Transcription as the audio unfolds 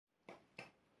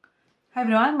Hi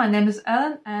everyone, my name is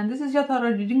Ellen and this is your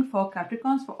tarot reading for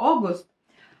Capricorns for August.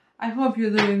 I hope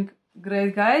you're doing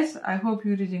great, guys. I hope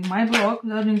you're reading my blog,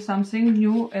 learning something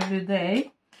new every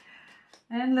day.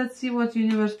 And let's see what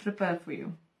universe prepared for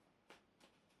you.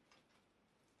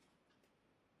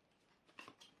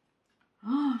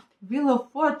 Wheel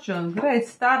of Fortune, great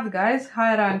start, guys.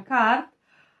 High rank card.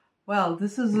 Well,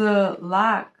 this is a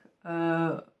luck,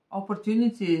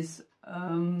 opportunities,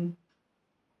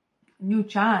 new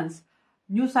chance,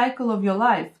 new cycle of your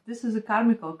life. This is a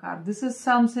karmical card. This is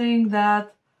something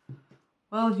that,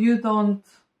 well, you don't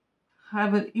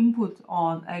have an input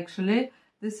on, actually.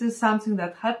 This is something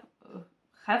that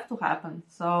have to happen.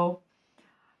 So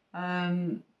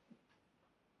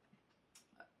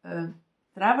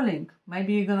traveling,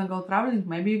 maybe you're gonna go traveling,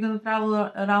 maybe you're gonna travel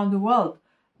around the world,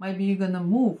 maybe you're gonna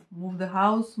move the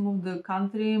house, move the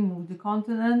country, move the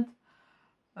continent,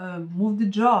 move the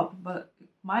job, but it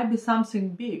might be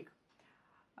something big.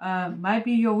 Might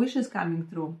be your wishes coming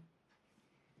through.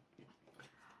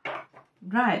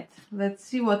 Right, let's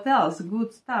see what else.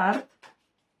 Good start.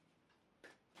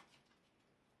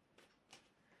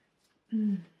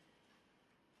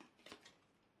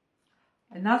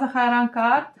 Another high rank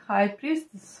card, High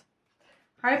Priestess.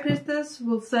 High Priestess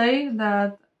will say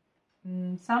that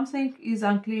something is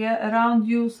unclear around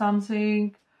you,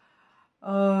 something,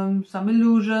 some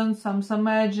illusion, some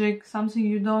magic, something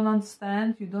you don't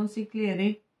understand, you don't see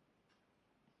clearly.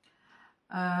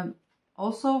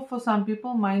 Also, for some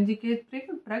people, might indicate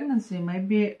pregnancy.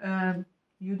 Maybe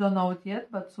you don't know it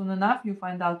yet, but soon enough you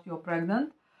find out you're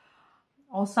pregnant.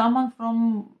 Or someone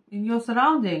from in your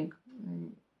surrounding,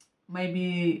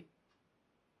 maybe,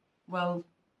 well,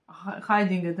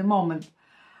 hiding at the moment.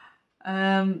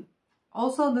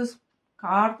 Also, this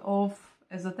card of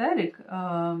esoteric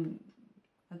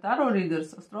tarot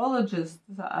readers, astrologists.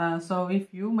 So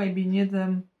if you maybe need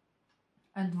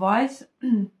advice,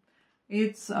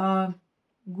 it's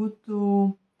good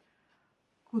to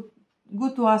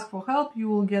ask for help. You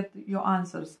will get your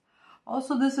answers.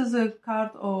 Also, this is a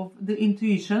card of the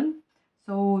intuition.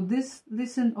 So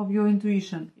listen of your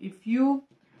intuition. If you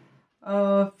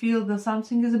feel that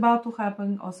something is about to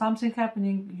happen or something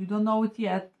happening, you don't know it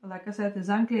yet, like I said, it's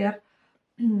unclear,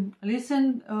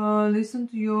 listen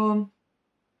to your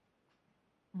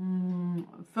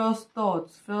first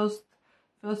thoughts,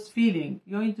 first feeling.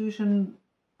 Your intuition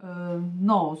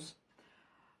knows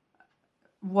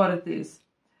what it is.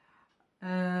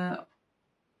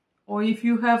 Or if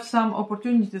you have some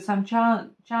opportunity, some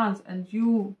chance, and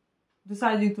you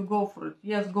deciding to go for it,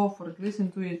 yes, go for it.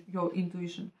 Listen to your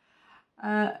intuition.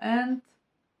 And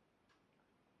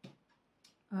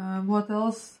what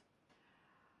else?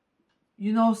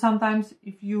 You know, sometimes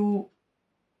if you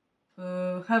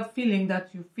have feeling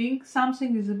that you think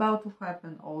something is about to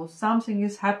happen or something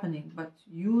is happening, but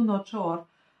you're not sure,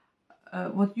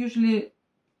 what usually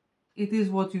it is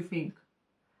what you think.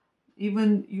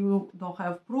 Even you don't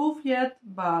have proof yet,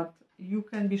 but you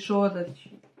can be sure that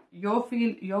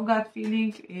your gut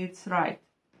feeling it's right.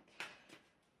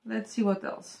 Let's see what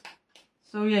else.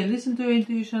 So yeah, listen to your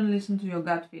intuition, listen to your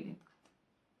gut feeling.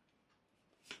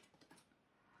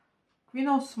 Queen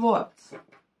of Swords.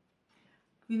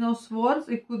 Queen of Swords,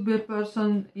 it could be a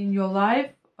person in your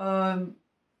life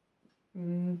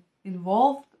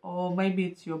involved, or maybe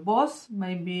it's your boss,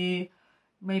 maybe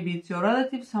it's your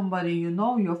relative, somebody you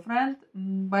know, your friend.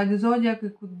 By the zodiac,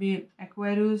 it could be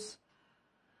Aquarius,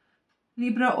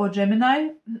 Libra, or Gemini.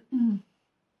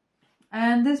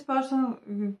 And this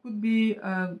person could be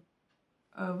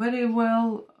very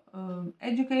well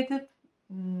educated,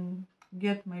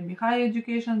 get maybe high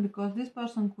education, because this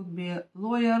person could be a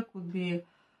lawyer, could be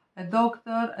a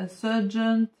doctor, a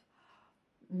surgeon,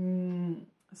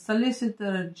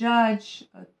 solicitor, a judge,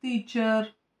 a teacher.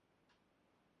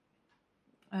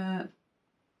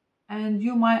 And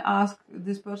you might ask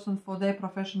this person for their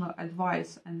professional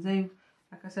advice, and they,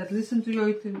 like I said, listen to your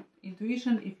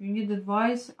intuition. If you need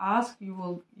advice, ask. You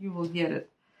will get it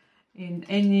in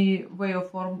any way or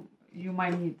form you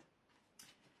might need.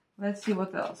 Let's see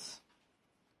what else.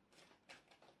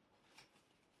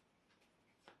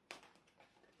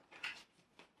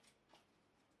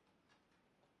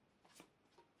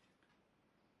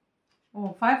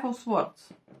 Oh, Five of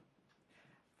Swords.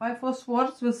 Five of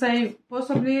Swords will say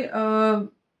possibly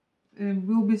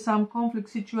will be some conflict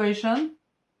situation,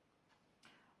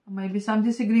 maybe some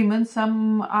disagreements,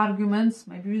 some arguments,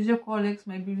 maybe with your colleagues,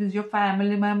 maybe with your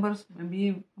family members,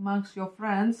 maybe amongst your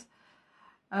friends,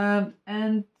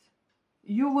 and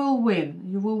you will win.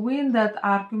 You will win that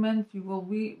argument, you will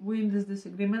win this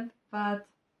disagreement, but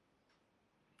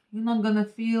you're not gonna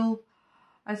feel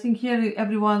I think here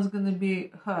everyone's going to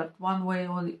be hurt one way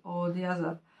or the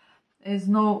other. There's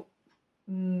no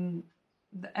the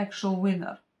actual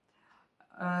winner.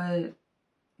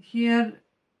 Here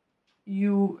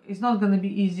it's not going to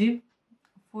be easy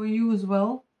for you as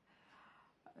well,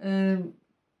 and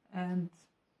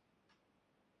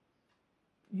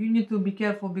you need to be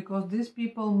careful, because these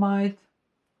people might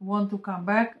want to come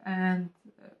back and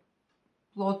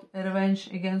plot a revenge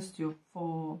against you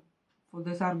for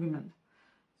this argument.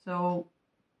 So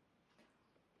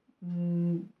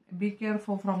be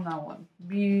careful from now on.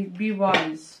 Be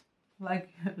wise. Like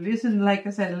listen, like I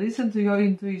said, listen to your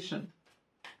intuition.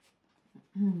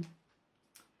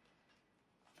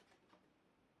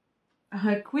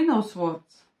 Queen of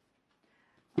Swords.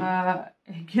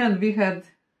 Again, we had.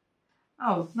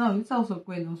 Oh no, it's also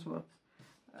Queen of Swords.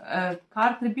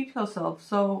 Card repeats herself.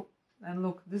 So, and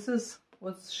look, this is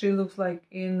what she looks like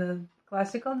in the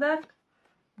classical deck.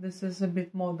 This is a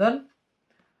bit modern.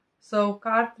 So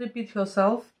card repeats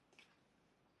herself,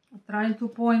 trying to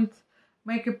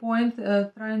make a point,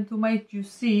 trying to make you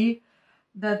see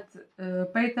that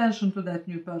pay attention to that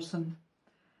new person.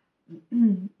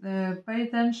 Pay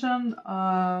attention.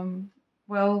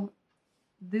 Well,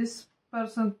 this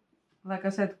person, like I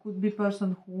said, could be a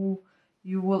person who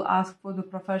you will ask for the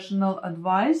professional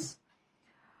advice,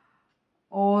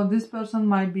 or this person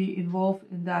might be involved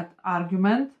in that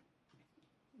argument.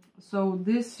 So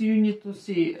this you need to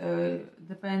see,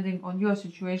 depending on your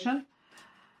situation.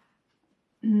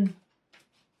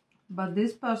 But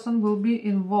this person will be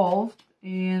involved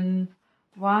in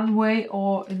one way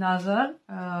or another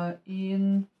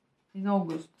in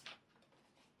August.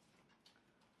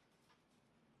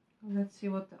 Let's see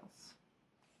what else.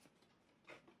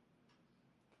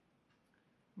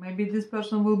 Maybe this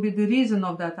person will be the reason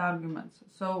of that argument.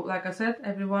 So, like I said,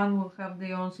 everyone will have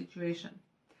their own situation.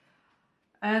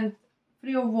 And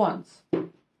Three of Wands.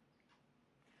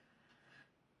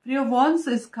 Three of Wands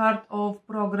is card of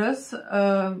progress,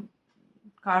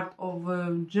 card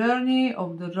of journey,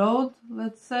 of the road,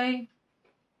 let's say.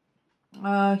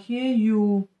 Here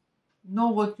you know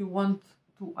what you want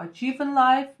to achieve in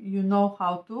life, you know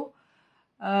how to,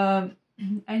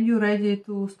 and you're ready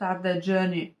to start that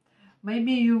journey.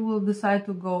 Maybe you will decide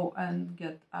to go and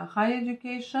get a higher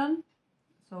education,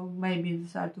 so maybe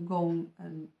decide to go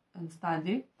and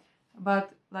study.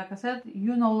 But like I said,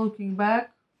 you know, looking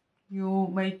back, you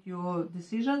make your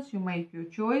decisions, you make your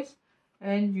choice,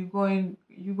 and you're going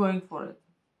for it.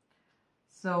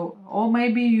 So, or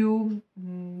maybe you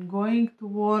going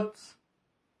towards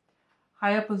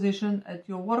higher position at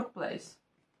your workplace.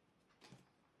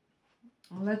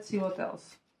 Let's see what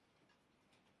else.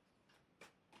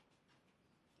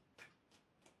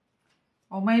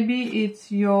 Or maybe it's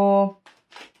your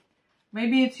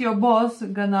boss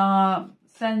gonna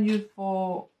send you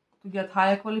to get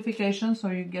higher qualifications, so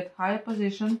you get higher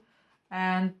position,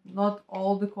 and not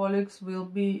all the colleagues will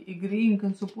be agreeing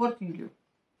and supporting you.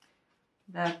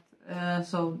 That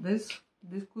so this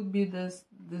could be this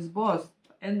boss,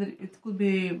 and it could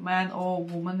be man or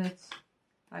woman. It's,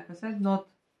 like I said, not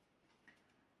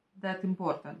that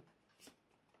important.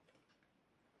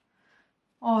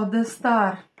 Oh, the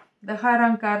Star, the high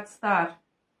rank card, Star.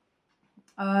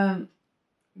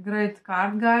 Great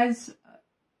card, guys.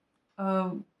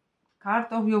 Card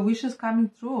of your wishes coming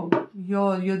true,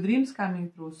 your dreams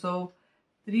coming true. So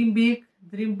dream big,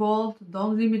 dream bold,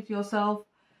 don't limit yourself.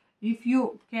 If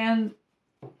you can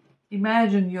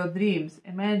imagine your dreams,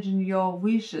 imagine your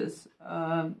wishes,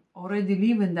 already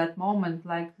live in that moment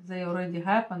like they already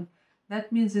happened,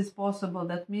 that means it's possible.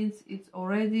 That means it's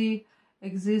already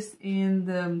exists in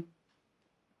the,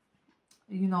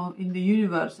 you know, in the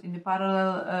universe, in the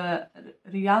parallel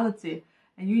reality.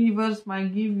 And universe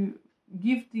might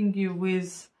gifting you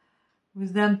with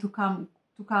them to come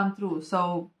true.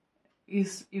 So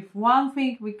if one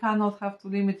thing we cannot have to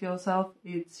limit yourself,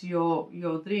 it's your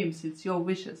dreams, it's your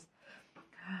wishes.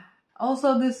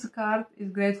 Also, this card is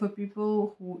great for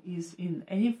people who is in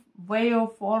any way or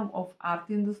form of art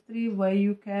industry, where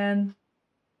you can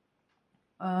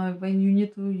when you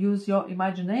need to use your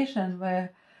imagination,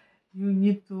 where you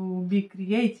need to be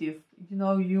creative. You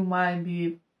know, you might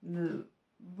be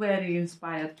very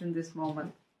inspired in this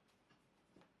moment.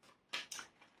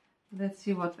 Let's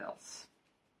see what else.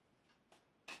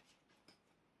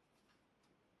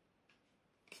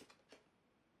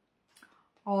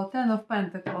 Oh, Ten of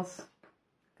Pentacles.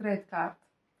 Great card.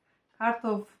 Card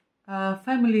of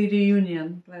family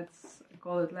reunion, let's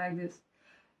call it like this.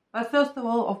 But first of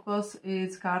all, of course,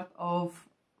 it's card of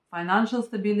financial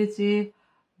stability,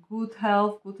 good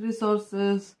health, good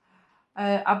resources,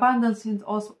 abundance in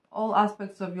all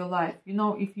aspects of your life. You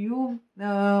know, if you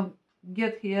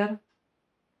get here,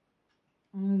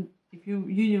 if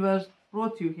universe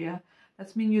brought you here,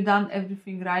 that means you done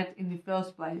everything right in the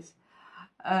first place.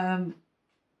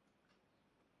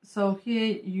 So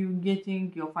here you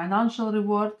getting your financial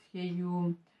reward. Here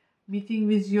you meeting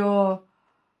with your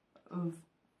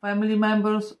family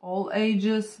members, all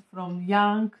ages, from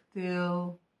young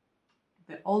till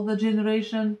the older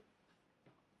generation.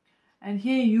 And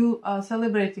here you are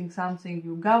celebrating something,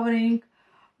 you gathering,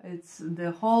 it's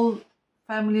the whole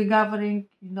family gathering,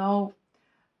 you know.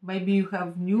 Maybe you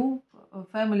have new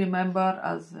family member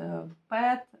as a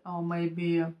pet, or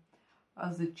maybe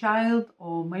as a child,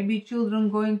 or maybe children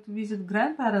going to visit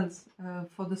grandparents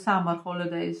for the summer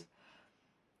holidays.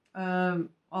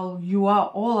 Or you are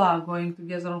all going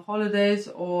together on holidays,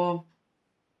 or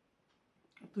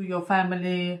to your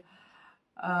family,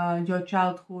 your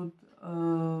childhood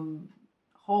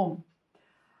home.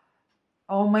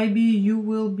 Or maybe you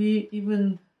will be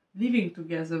even living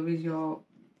together with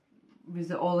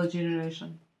the older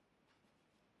generation.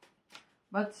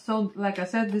 But so, like I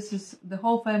said, this is the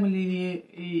whole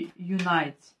family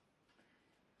unites.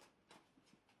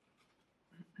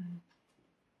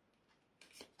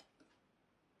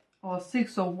 Or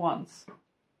Six of Wands,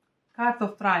 card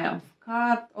of triumph,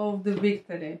 card of the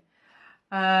victory,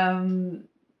 card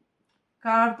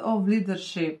of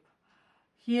leadership.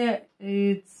 Here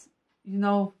it's, you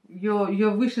know,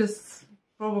 your wishes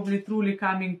probably truly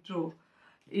coming true.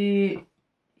 Here,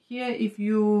 if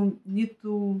you need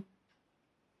to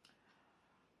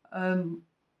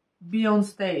be on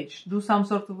stage, do some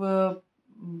sort of a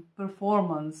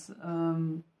performance,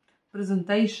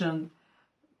 presentation,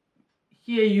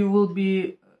 here you will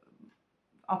be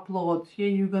applauded. Here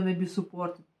you're gonna be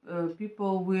supported.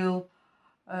 People will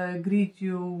greet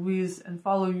you with and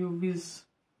follow you with,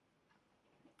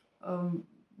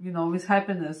 you know, with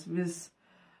happiness.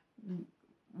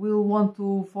 Will want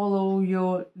to follow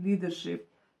your leadership.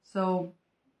 So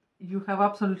you have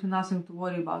absolutely nothing to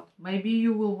worry about. Maybe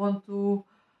you will want to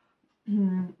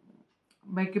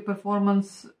make a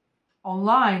performance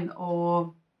online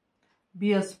or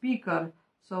be a speaker.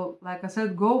 So, like I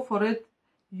said, go for it.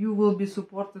 You will be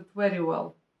supported very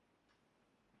well.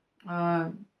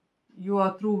 You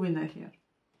are a true winner here.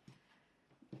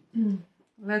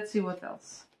 Let's see what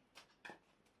else.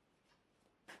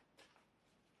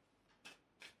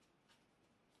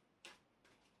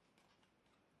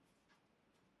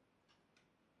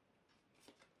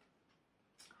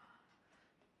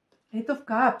 Eight of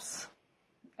Cups.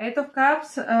 Eight of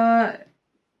Cups, card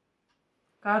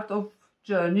of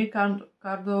journey, card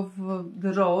of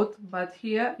the road. But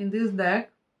here in this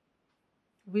deck,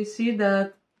 we see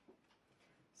that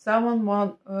someone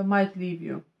might leave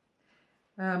you.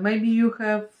 Maybe you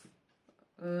have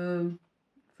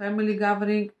family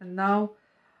gathering, and now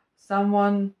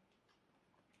someone,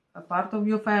 a part of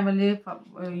your family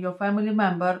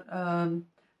member,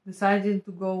 decided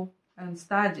to go and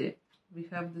study. We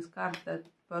have this card that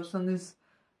person is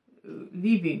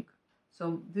leaving.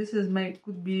 So this is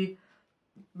could be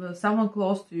someone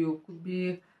close to you, could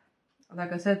be,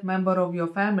 like I said, member of your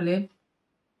family,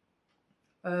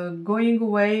 going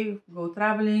away, go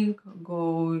traveling,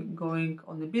 going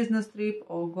on a business trip,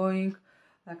 or going,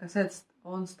 like I said,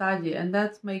 on study, and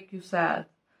that's make you sad.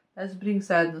 That's bring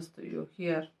sadness to you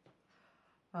here.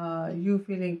 You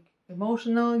feeling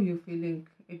emotional, you feeling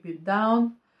a bit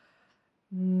down.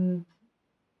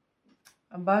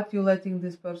 But you're letting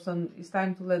this person, it's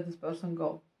time to let this person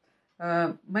go.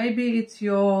 Maybe it's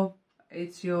your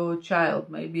child,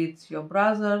 maybe it's your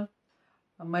brother,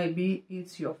 maybe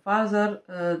it's your father,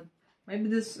 maybe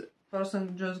this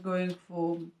person just going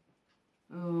for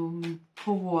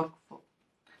work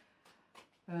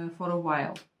for a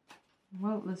while.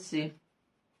 Well, let's see.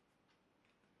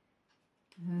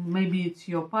 Maybe it's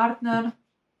your partner,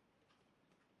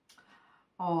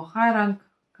 or high rank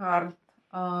card.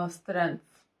 Strength.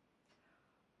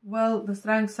 Well, the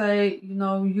strength say, you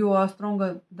know, you are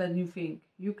stronger than you think.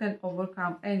 You can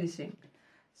overcome anything.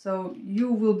 So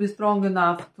you will be strong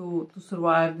enough to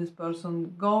survive this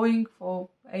person going for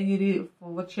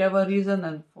whichever reason,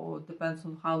 and depends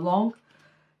on how long.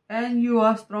 And you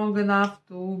are strong enough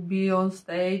to be on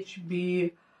stage,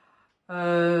 be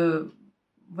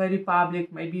very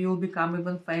public. Maybe you'll become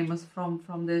even famous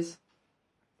from this.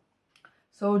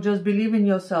 So just believe in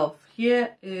yourself.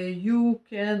 Here you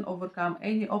can overcome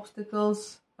any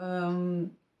obstacles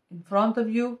in front of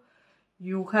you.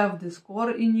 You have this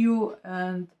core in you,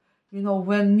 and you know,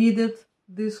 when needed,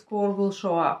 this core will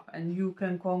show up, and you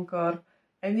can conquer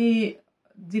any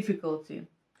difficulty,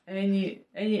 any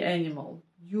animal,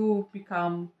 you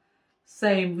become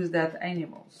same with that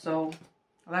animal. So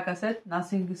like I said,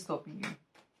 nothing is stopping you.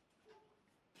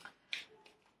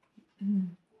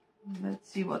 Let's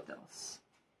see what else.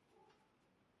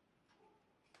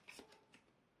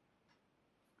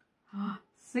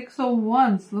 Six of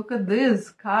Wands. Look at this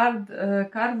card.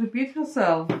 Card repeat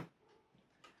herself.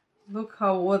 Look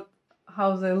how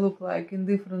they look like in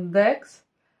different decks,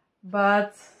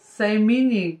 but same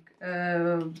meaning.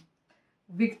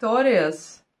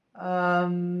 Victorious,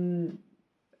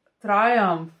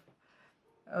 triumph.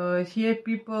 Here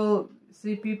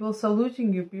see people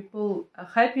saluting you. People are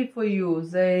happy for you.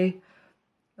 They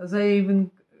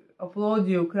even applaud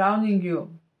you, crowning you.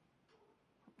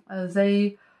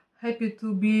 They happy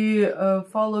to be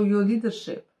follow your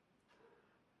leadership.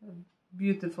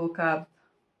 Beautiful card.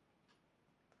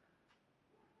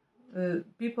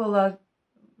 People are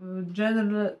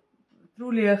generally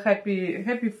truly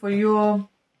happy for your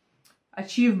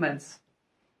achievements,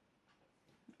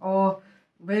 or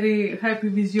very happy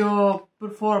with your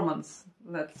performance,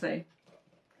 let's say.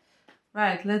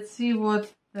 Right, let's see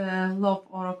what the Love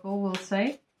Oracle will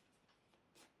say.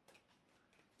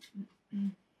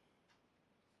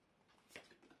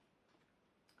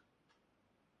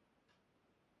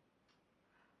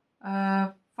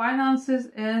 Finances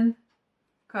and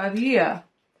career.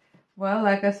 Well,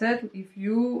 like I said, if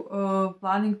you are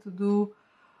planning to do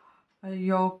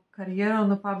your career on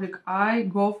the public eye,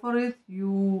 go for it.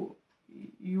 You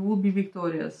will be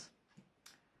victorious.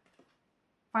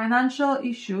 Financial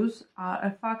issues are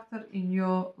a factor in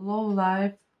your love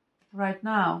life right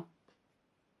now.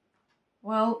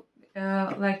 Well,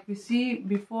 like we see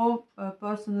before, a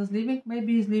person is leaving.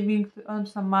 Maybe he's leaving to earn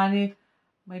some money,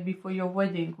 maybe for your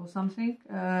wedding or something,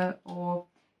 or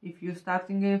if you're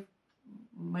starting a,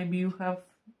 maybe you have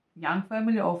young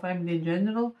family or family in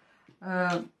general.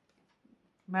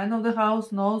 Man of the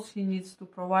house knows he needs to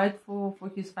provide for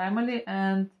his family,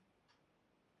 and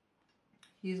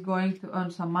he's going to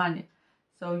earn some money.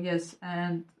 So yes,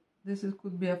 and this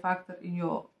could be a factor in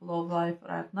your love life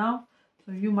right now.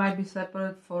 So you might be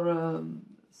separate for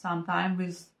some time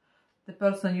with the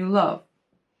person you love.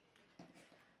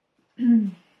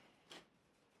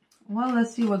 Well,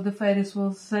 let's see what the fairies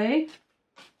will say.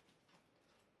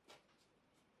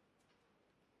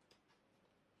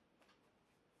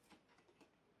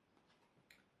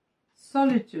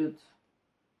 Solitude.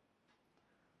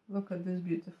 Look at this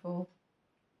beautiful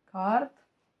card.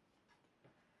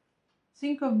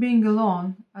 Think of being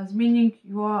alone as meaning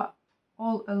you are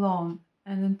all alone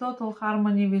and in total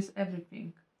harmony with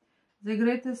everything. The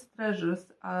greatest treasures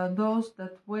are those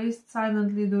that waste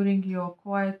silently during your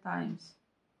quiet times.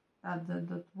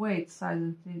 That wait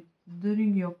silently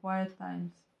during your quiet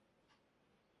times.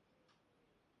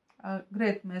 A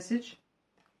great message.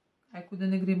 I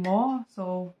couldn't agree more.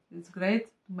 So it's great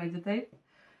to meditate.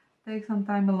 Take some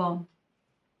time alone.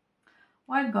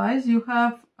 Right, guys, you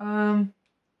have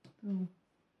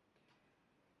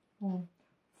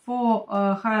four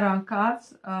high rank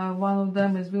cards. One of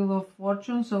them is Wheel of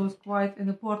Fortune, so it's quite an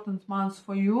important month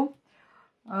for you.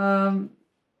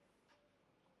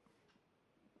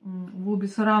 Will be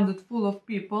surrounded full of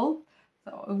people,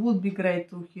 so it would be great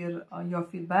to hear your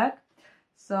feedback.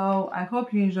 So I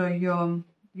hope you enjoy your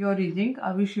reading.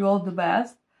 I wish you all the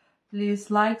best.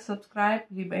 Please like, subscribe,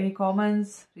 leave any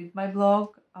comments, read my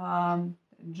blog,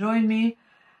 join me,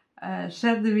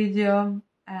 share the video,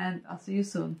 and I'll see you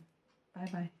soon. Bye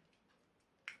bye.